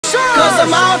Cause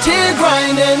I'm out here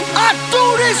grinding. I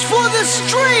do this for the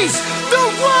streets, the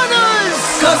runners.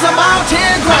 Cause I'm out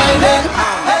here grinding.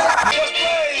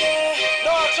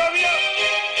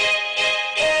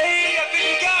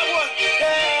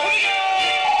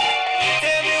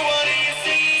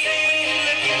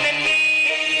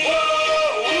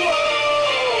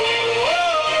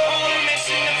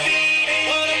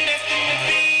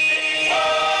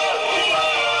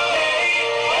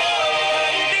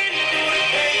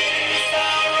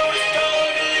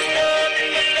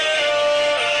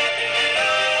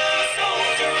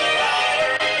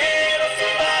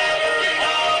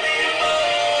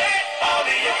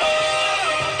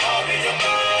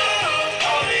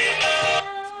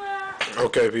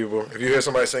 Okay, people, if you hear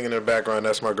somebody singing in the background,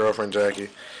 that's my girlfriend, Jackie.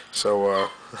 So,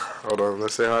 hold on,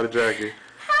 let's say hi to Jackie.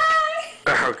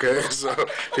 Hi! Okay, so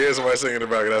if you hear somebody singing in the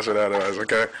background, that's what that is,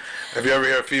 okay? If you ever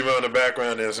hear a female in the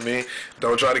background, it's me.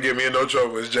 Don't try to get me in no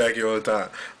trouble, it's Jackie all the time.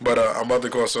 But I'm about to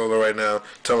call Solo right now,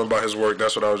 tell him about his work.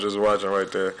 That's what I was just watching right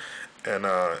there. And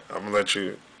I'm going to let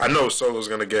you, I know Solo's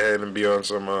going to get ahead and be on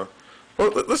some, well,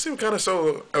 let's see what kind of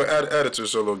Solo, attitude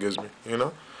Solo gives me, you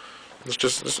know? Let's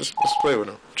play with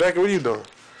him. Jackie, what are you doing?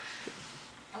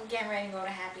 I'm getting ready to go to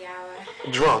happy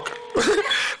hour. Drunk.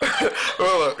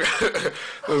 Well, look.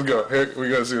 Let's go. Here we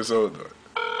gotta see what Solo doing.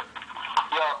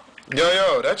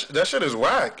 Yo, that shit is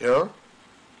whack, yo.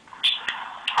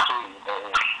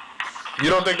 You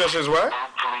don't think that shit's whack?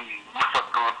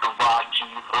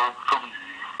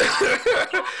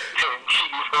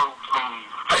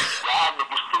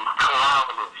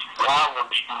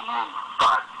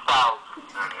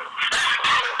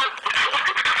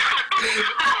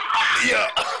 Yeah,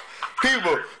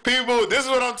 people, this is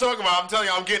what I'm talking about. I'm telling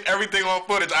you, I'm getting everything on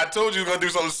footage. I told you gonna do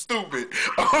something stupid,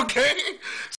 okay?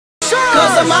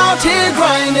 Cause I'm out here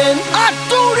grinding. I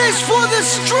do this for the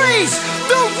streets,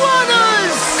 the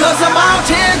runners. Cause I'm out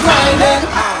here grinding.